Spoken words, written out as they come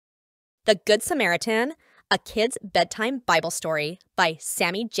The Good Samaritan, a kid's bedtime Bible story by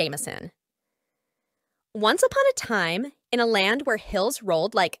Sammy Jameson. Once upon a time, in a land where hills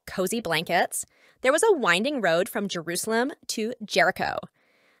rolled like cozy blankets, there was a winding road from Jerusalem to Jericho.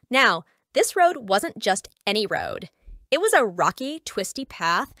 Now, this road wasn't just any road. It was a rocky, twisty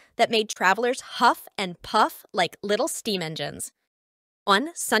path that made travelers huff and puff like little steam engines. One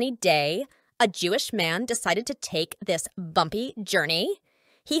sunny day, a Jewish man decided to take this bumpy journey.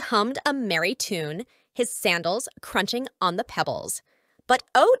 He hummed a merry tune, his sandals crunching on the pebbles. But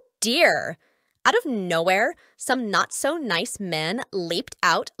oh dear! Out of nowhere, some not-so-nice men leaped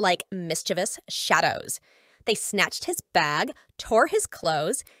out like mischievous shadows. They snatched his bag, tore his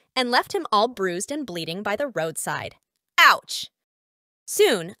clothes, and left him all bruised and bleeding by the roadside. Ouch!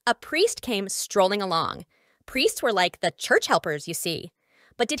 Soon, a priest came strolling along. Priests were like the church helpers, you see.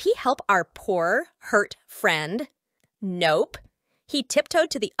 But did he help our poor, hurt friend? Nope. He tiptoed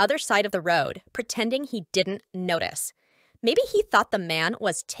to the other side of the road, pretending he didn't notice. Maybe he thought the man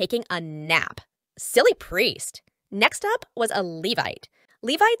was taking a nap. Silly priest. Next up was a Levite.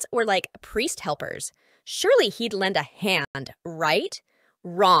 Levites were like priest helpers. Surely he'd lend a hand, right?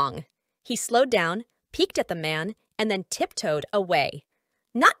 Wrong. He slowed down, peeked at the man, and then tiptoed away.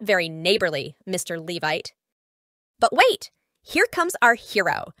 Not very neighborly, Mr. Levite. But wait! Here comes our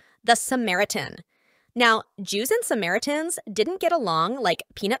hero, the Samaritan. Now, Jews and Samaritans didn't get along like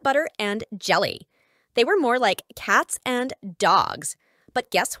peanut butter and jelly. They were more like cats and dogs.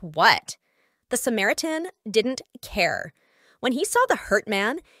 But guess what? The Samaritan didn't care. When he saw the hurt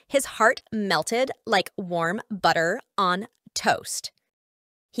man, his heart melted like warm butter on toast.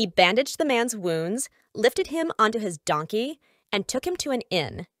 He bandaged the man's wounds, lifted him onto his donkey, and took him to an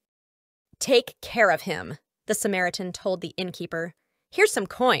inn. "Take care of him," the Samaritan told the innkeeper. "Here's some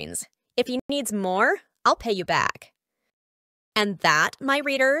coins. If he needs more, I'll pay you back." And that, my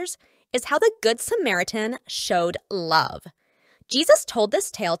readers, is how the Good Samaritan showed love. Jesus told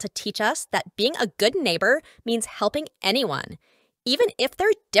this tale to teach us that being a good neighbor means helping anyone, even if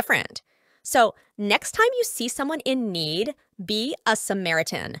they're different. So next time you see someone in need, be a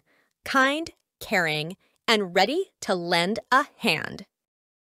Samaritan, kind, caring, and ready to lend a hand.